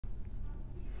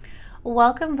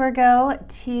Welcome, Virgo,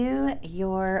 to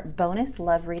your bonus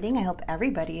love reading. I hope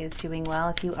everybody is doing well.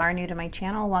 If you are new to my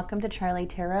channel, welcome to Charlie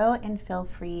Tarot and feel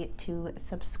free to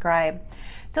subscribe.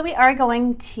 So we are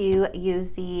going to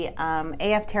use the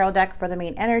AF Tarot deck for the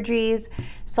main energies,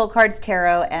 Soul Cards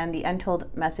Tarot, and the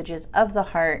Untold Messages of the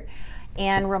Heart,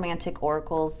 and Romantic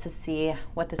Oracles to see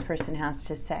what this person has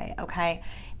to say, okay?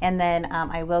 And then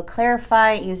I will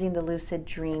clarify using the Lucid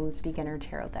Dreams Beginner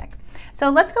Tarot deck.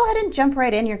 So let's go ahead and jump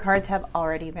right in. Your cards have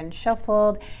already been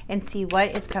shuffled and see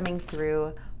what is coming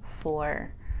through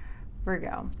for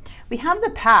Virgo. We have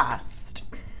the past.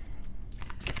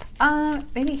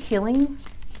 Maybe healing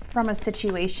from a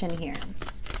situation here.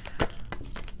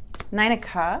 9 of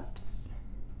Cups,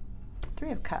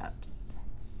 3 of Cups.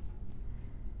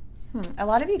 A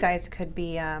lot of you guys could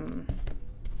be...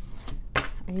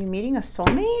 Are you meeting a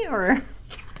soulmate or?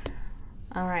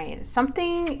 All right,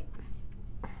 something.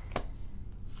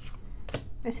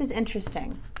 This is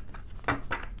interesting.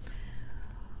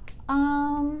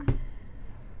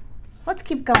 Let's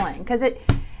keep going because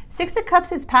 6 of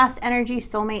Cups is past energy,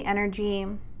 soulmate energy,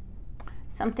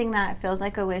 something that feels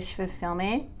like a wish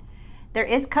fulfillment. There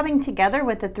is coming together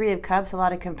with the 3 of Cups, a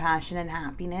lot of compassion and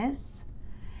happiness.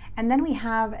 And then we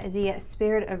have the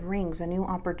Spirit of Rings, a new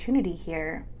opportunity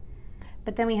here.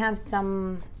 But then we have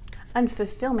some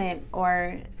unfulfillment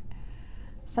or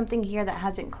something here that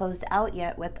hasn't closed out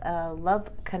yet with a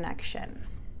love connection.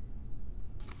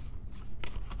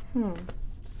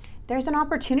 There's an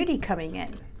opportunity coming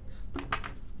in.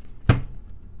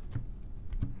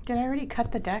 Did I already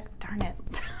cut the deck? Darn it.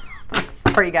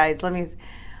 Sorry, guys. Let me...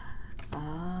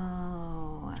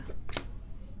 Oh.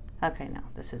 Okay, no.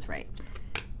 This is right.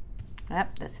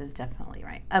 Yep, this is definitely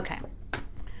right. Okay.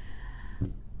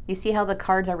 You see how the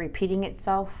cards are repeating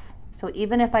itself? So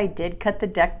even if I did cut the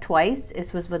deck twice,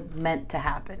 this was what meant to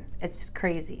happen. It's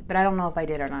crazy, but I don't know if I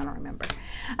did or not. I don't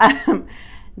remember.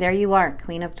 There you are,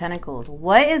 Queen of Pentacles.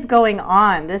 What is going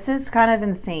on? This is kind of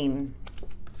insane.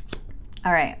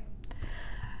 All right.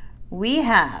 We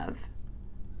have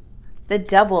the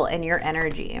Devil in your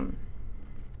energy.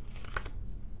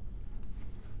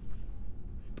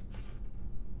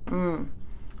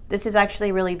 This is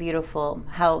actually really beautiful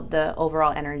how the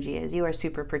overall energy is. You are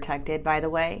super protected, by the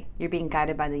way. You're being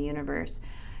guided by the universe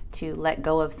to let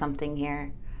go of something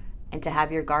here and to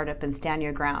have your guard up and stand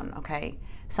your ground, okay?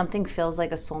 Something feels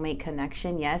like a soulmate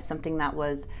connection, yes. Something that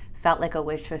felt like a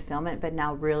wish fulfillment, but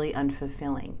now really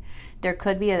unfulfilling. There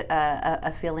could be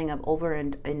a feeling of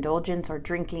overindulgence or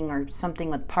drinking or something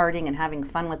with partying and having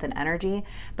fun with an energy,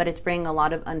 but it's bringing a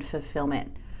lot of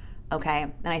unfulfillment. Okay,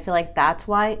 and I feel like that's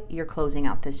why you're closing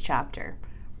out this chapter.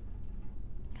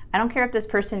 I don't care if this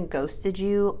person ghosted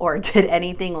you or did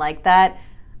anything like that.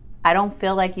 I don't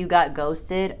feel like you got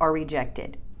ghosted or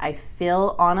rejected. I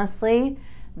feel honestly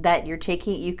that you're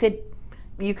taking, you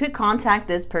could contact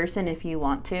this person if you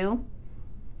want to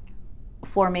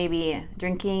for maybe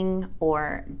drinking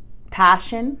or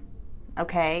passion,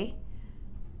 okay?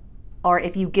 Or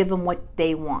if you give them what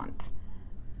they want.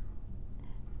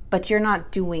 But you're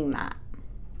not doing that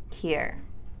here.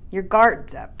 Your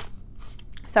guard's up.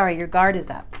 Sorry, your guard is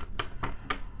up.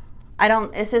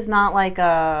 This is not like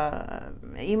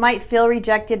you might feel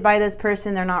rejected by this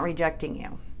person. They're not rejecting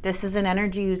you. This is an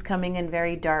energy who's coming in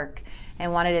very dark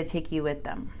and wanted to take you with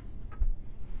them.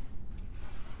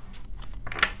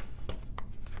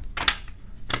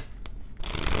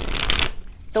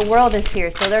 The World is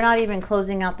here, so they're not even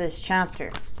closing out this chapter.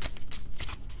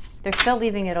 They're still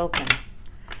leaving it open.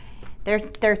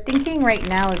 They're thinking right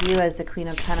now of you as the Queen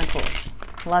of Pentacles.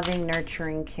 Loving,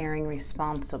 nurturing, caring,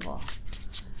 responsible.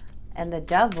 And the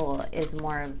Devil is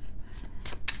more of,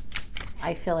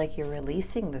 I feel like you're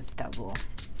releasing this Devil.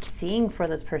 Seeing for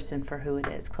this person for who it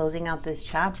is. Closing out this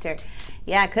chapter.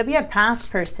 Yeah, it could be a past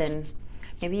person.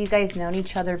 Maybe you guys known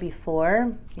each other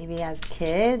before. Maybe as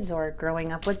kids or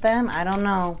growing up with them. I don't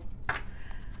know.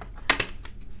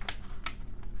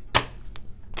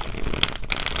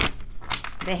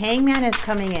 The Hangman is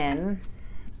coming in,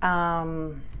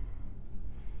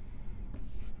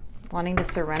 wanting to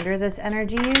surrender this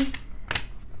energy.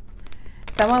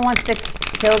 Someone wants to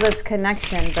kill this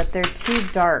connection, but they're too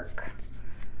dark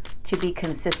to be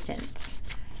consistent.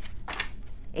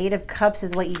 8 of Cups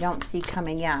is what you don't see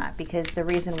coming yet, because the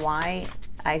reason why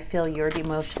I feel you're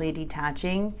emotionally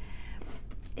detaching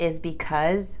is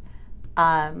because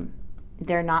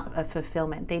they're not a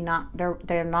fulfillment.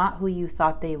 They're not who you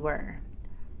thought they were.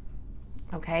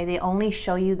 Okay, they only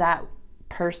show you that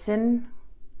person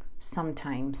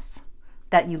sometimes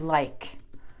that you like.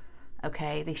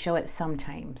 Okay, they show it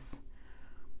sometimes.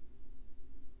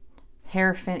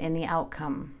 Hierophant in the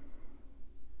outcome.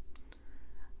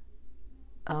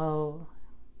 Oh,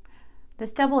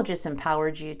 this devil just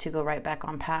empowered you to go right back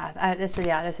on path. This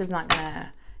is not going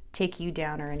to take you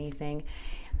down or anything.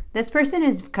 This person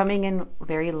is coming in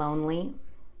very lonely.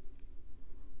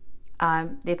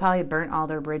 They probably burnt all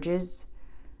their bridges.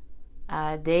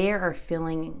 They are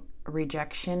feeling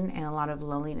rejection and a lot of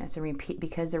loneliness and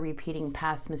because they're repeating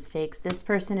past mistakes. This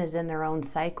person is in their own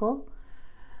cycle.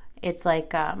 It's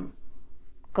like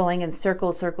going in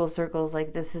circles.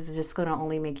 Like this is just going to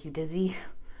only make you dizzy.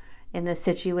 In this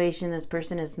situation, this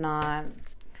person is not.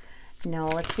 No,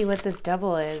 let's see what this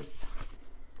devil is.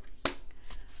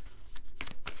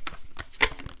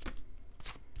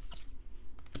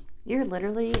 You're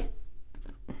literally...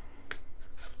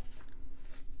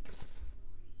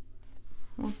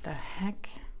 What the heck?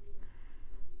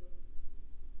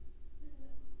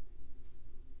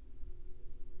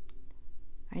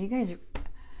 Are you guys...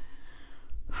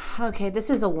 Okay, this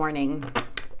is a warning.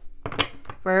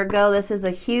 Virgo, this is a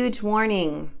huge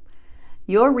warning.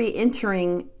 You're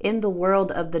re-entering in the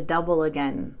world of the devil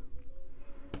again.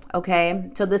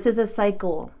 Okay, so this is a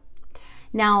cycle.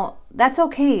 Now, that's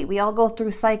okay. We all go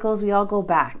through cycles. We all go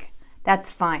back.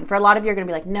 That's fine. For a lot of you, you're going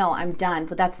to be like, no, I'm done.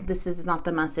 But this is not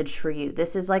the message for you.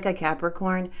 This is like a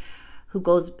Capricorn who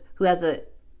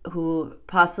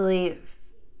possibly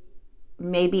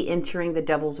may be entering the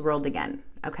devil's world again.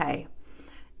 Okay.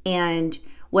 And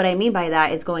what I mean by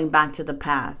that is going back to the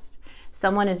past.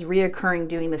 Someone is reoccurring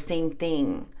doing the same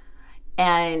thing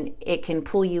and it can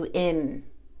pull you in.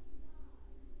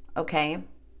 Okay.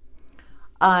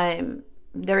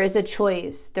 There is a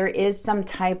choice. There is some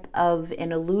type of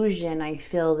an illusion I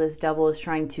feel this devil is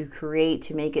trying to create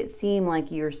to make it seem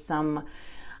like you're some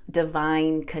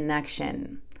divine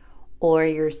connection or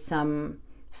you're some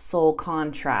soul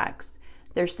contracts.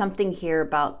 There's something here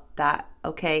about that,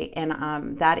 okay?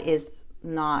 And that is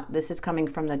not, this is coming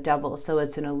from the devil, so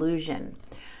it's an illusion.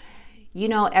 You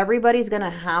know, everybody's going to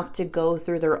have to go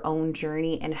through their own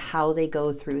journey and how they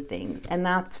go through things. And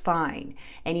that's fine.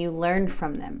 And you learn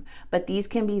from them. But these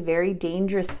can be very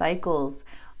dangerous cycles,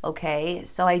 okay?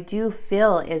 So I do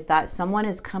feel is that someone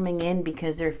is coming in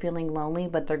because they're feeling lonely,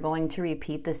 but they're going to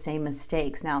repeat the same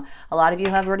mistakes. Now, a lot of you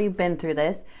have already been through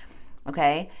this,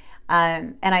 okay?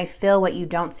 And I feel what you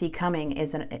don't see coming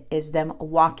is them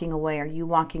walking away, or you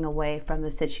walking away from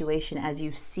the situation as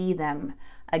you see them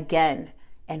again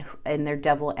and their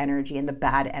devil energy and the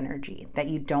bad energy that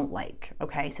you don't like.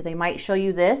 Okay, so they might show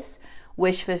you this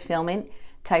wish fulfillment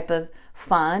type of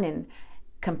fun and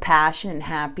compassion and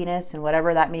happiness and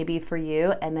whatever that may be for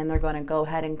you, and then they're going to go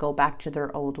ahead and go back to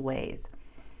their old ways.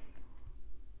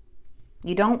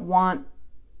 You don't want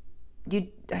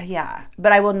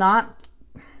but I will not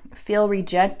feel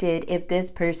rejected if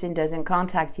this person doesn't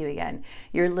contact you again.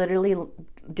 You're literally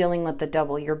dealing with the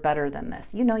devil. You're better than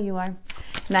this. You know you are.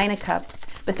 9 of Cups.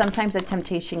 But sometimes a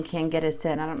temptation can get us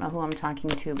in. I don't know who I'm talking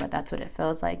to, but that's what it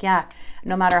feels like. Yeah,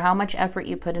 no matter how much effort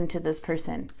you put into this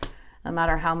person, no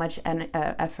matter how much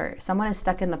effort, someone is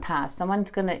stuck in the past.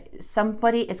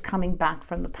 Somebody is coming back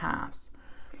from the past.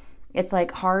 It's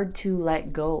like hard to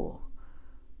let go.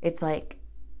 It's like,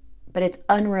 but it's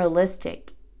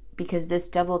unrealistic because this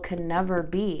devil can never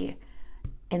be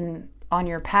on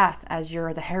your path as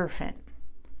you're the Hierophant.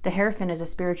 The Hierophant is a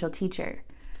spiritual teacher.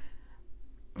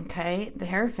 Okay, the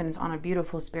Hierophant's on a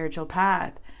beautiful spiritual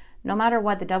path. No matter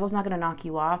what, the devil's not going to knock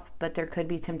you off, but there could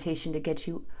be temptation to get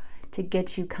you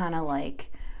kind of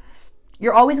like,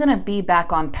 you're always going to be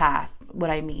back on path. What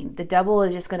I mean, the devil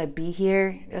is just going to be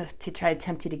here to try to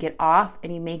tempt you to get off,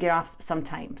 and you may get off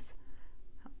sometimes,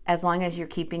 as long as you're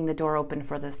keeping the door open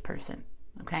for this person.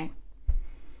 Okay.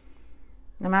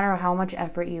 No matter how much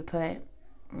effort you put,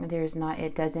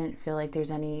 it doesn't feel like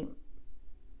there's no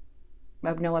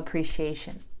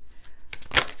appreciation.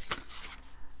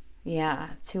 Yeah,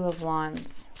 2 of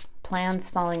Wands. Plans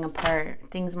falling apart.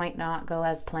 Things might not go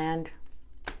as planned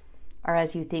or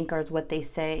as you think or as what they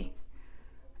say.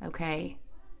 Okay,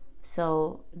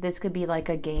 so this could be like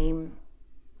a game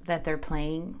that they're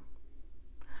playing.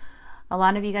 A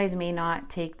lot of you guys may not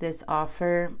take this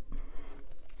offer.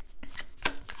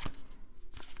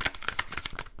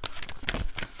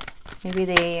 Maybe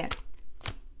they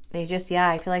just,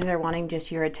 I feel like they're wanting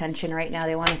just your attention right now.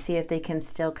 They want to see if they can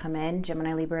still come in.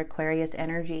 Gemini, Libra, Aquarius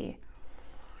energy.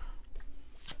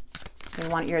 They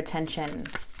want your attention.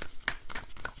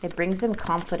 It brings them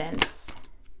confidence.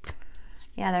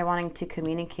 Yeah, they're wanting to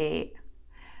communicate.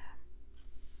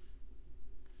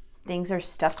 Things are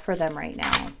stuck for them right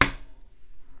now.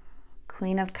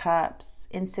 Queen of Cups.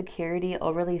 Insecurity,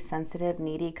 overly sensitive,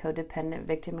 needy, codependent,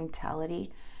 victim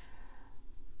mentality.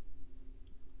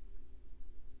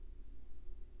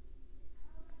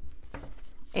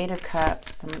 Eight of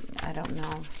Cups. I don't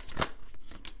know.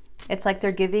 It's like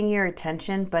they're giving your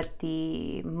attention, but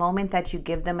the moment that you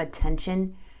give them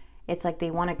attention, it's like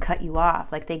they want to cut you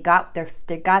off. Like they got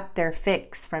their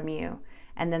fix from you.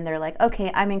 And then they're like,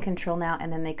 okay, I'm in control now.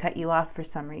 And then they cut you off for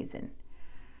some reason.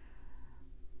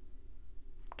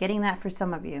 Getting that for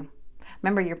some of you.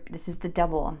 Remember, this is the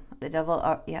devil. The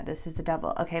devil, yeah, this is the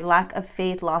devil. Okay, lack of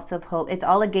faith, loss of hope. It's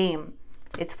all a game.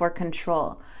 It's for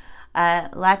control.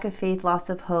 Lack of faith, loss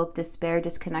of hope, despair,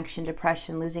 disconnection,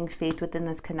 depression, losing faith within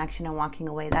this connection and walking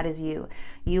away. That is you.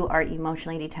 You are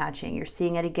emotionally detaching. You're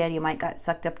seeing it again. You might got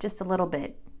sucked up just a little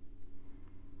bit.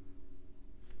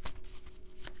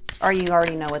 Or you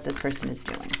already know what this person is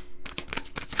doing.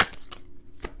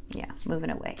 Yeah, moving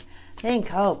away.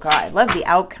 Oh God, I love the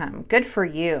outcome. Good for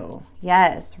you.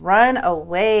 Yes, run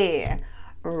away.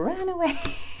 Run away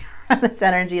from this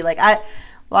energy. Like,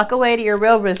 walk away to your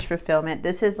real wish fulfillment.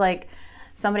 This is like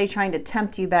somebody trying to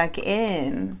tempt you back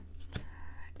in.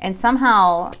 And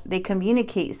somehow they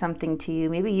communicate something to you.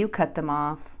 Maybe you cut them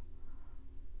off.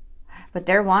 But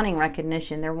they're wanting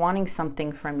recognition. They're wanting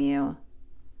something from you.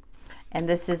 And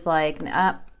this is like,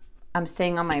 I'm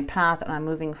staying on my path and I'm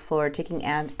moving forward, taking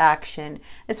action.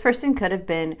 This person could have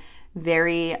been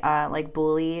very like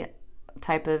bully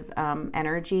type of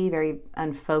energy, very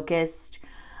unfocused,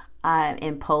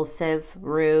 impulsive,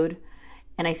 rude.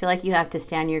 And I feel like you have to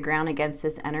stand your ground against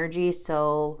this energy.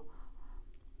 So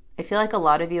I feel like a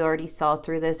lot of you already saw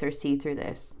through this or see through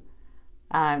this.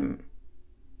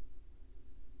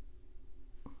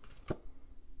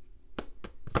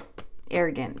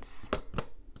 Arrogance.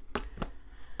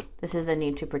 This is a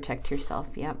need to protect yourself.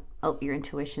 Yep. Oh, your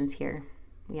intuition's here.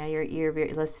 Yeah, you're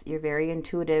very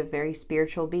intuitive, very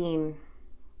spiritual being.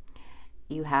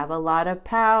 You have a lot of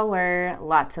power,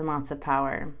 lots and lots of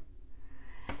power.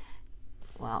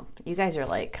 Well, you guys are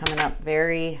like coming up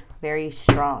very, very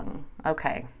strong.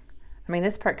 Okay. I mean,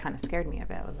 this part kind of scared me a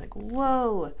bit. I was like,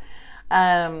 whoa.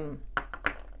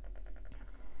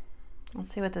 Let's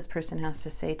see what this person has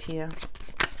to say to you.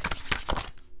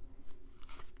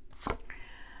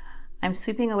 I'm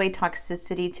sweeping away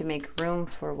toxicity to make room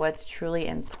for what's truly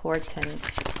important.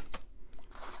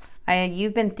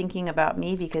 You've been thinking about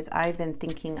me because I've been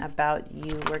thinking about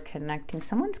you. We're connecting.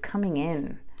 Someone's coming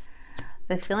in.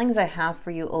 The feelings I have for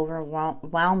you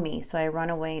overwhelm me, so I run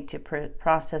away to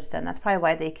process them. That's probably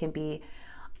why they can be,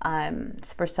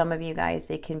 for some of you guys,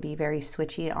 they can be very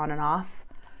switchy on and off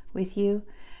with you.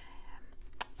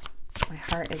 My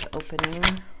heart is opening.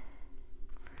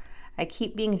 I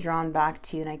keep being drawn back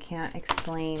to you and I can't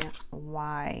explain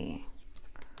why.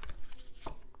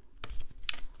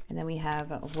 And then we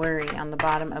have worry on the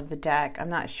bottom of the deck. I'm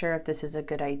not sure if this is a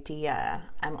good idea.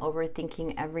 I'm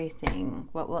overthinking everything.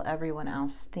 What will everyone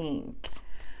else think?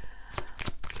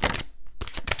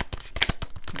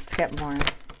 Let's get more.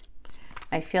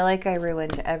 I feel like I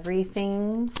ruined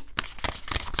everything.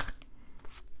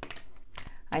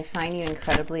 I find you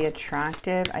incredibly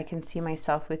attractive. I can see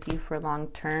myself with you for long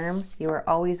term. You are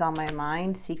always on my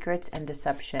mind. Secrets and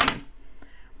deception.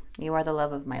 You are the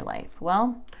love of my life.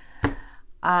 Well,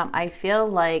 I feel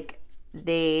like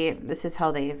this is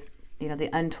how they've, the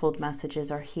untold messages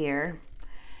are here.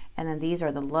 And then these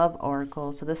are the love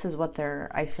oracles. So this is what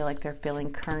I feel like they're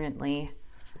feeling currently.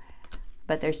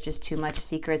 But there's just too much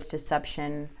secrets,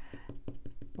 deception,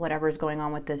 whatever's going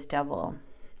on with this devil.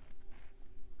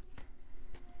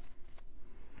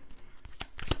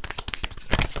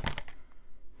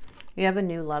 You have a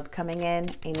new love coming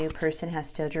in. A new person has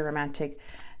stilled your romantic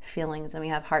feelings. And we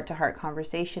have heart-to-heart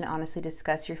conversation. Honestly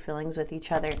discuss your feelings with each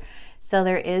other. So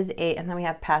there is and then we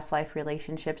have past life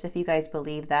relationships. If you guys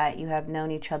believe that, you have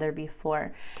known each other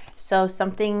before. So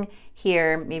something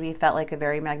here maybe felt like a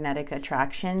very magnetic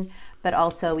attraction, but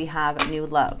also we have new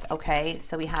love. Okay,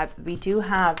 so we do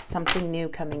have something new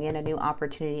coming in, a new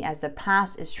opportunity, as the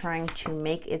past is trying to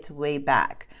make its way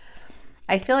back.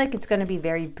 I feel like it's going to be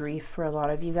very brief for a lot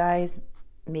of you guys,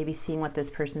 maybe seeing what this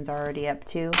person's already up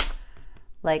to.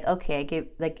 Like, okay,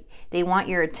 they want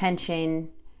your attention,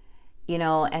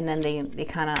 and then they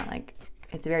kind of like,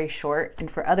 it's very short. And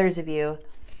for others of you,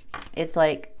 it's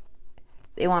like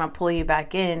they want to pull you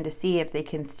back in to see if they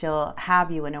can still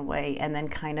have you in a way, and then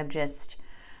kind of just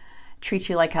treat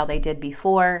you like how they did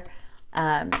before.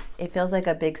 It feels like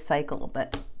a big cycle,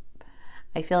 but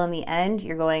I feel in the end,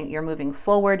 you're moving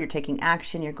forward, you're taking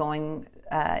action, you're going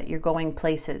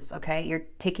places, okay? You're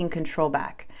taking control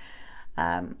back.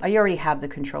 You already have the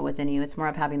control within you. It's more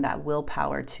of having that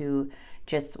willpower to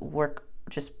just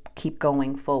keep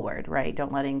going forward, right?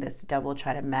 Don't letting this devil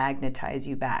try to magnetize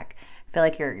you back. I feel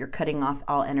like you're cutting off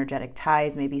all energetic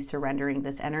ties, maybe surrendering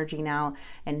this energy now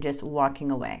and just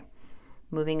walking away.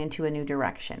 moving into a new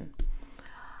direction.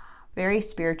 Very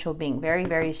spiritual being, very,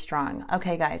 very strong.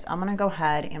 Okay, guys, I'm going to go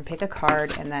ahead and pick a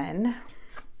card, and then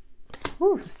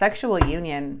sexual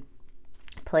union,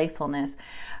 playfulness.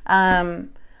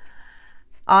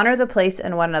 Honor the place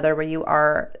in one another where you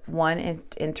are one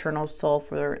internal soul,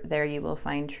 for there you will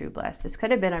find true bliss. This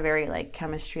could have been a very like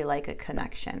chemistry, like a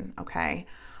connection, okay?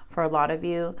 For a lot of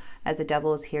you, as the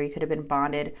devil is here, you could have been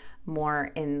bonded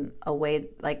more in a way,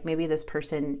 like maybe this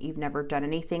person, you've never done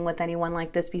anything with anyone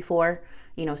like this before,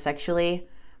 you know, sexually.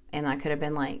 And that could have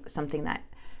been like something that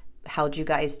held you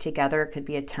guys together. It could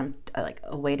be like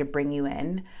a way to bring you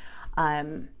in.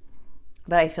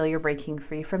 But I feel you're breaking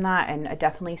free from that, and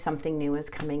definitely something new is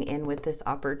coming in with this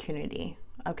opportunity.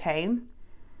 Okay.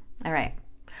 All right.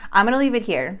 I'm going to leave it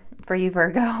here for you,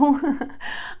 Virgo.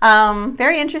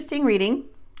 Very interesting reading.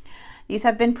 These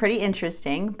have been pretty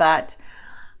interesting, but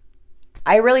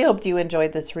I really hoped you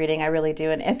enjoyed this reading. I really do.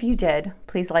 And if you did,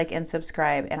 please like and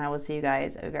subscribe, and I will see you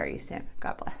guys very soon.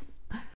 God bless.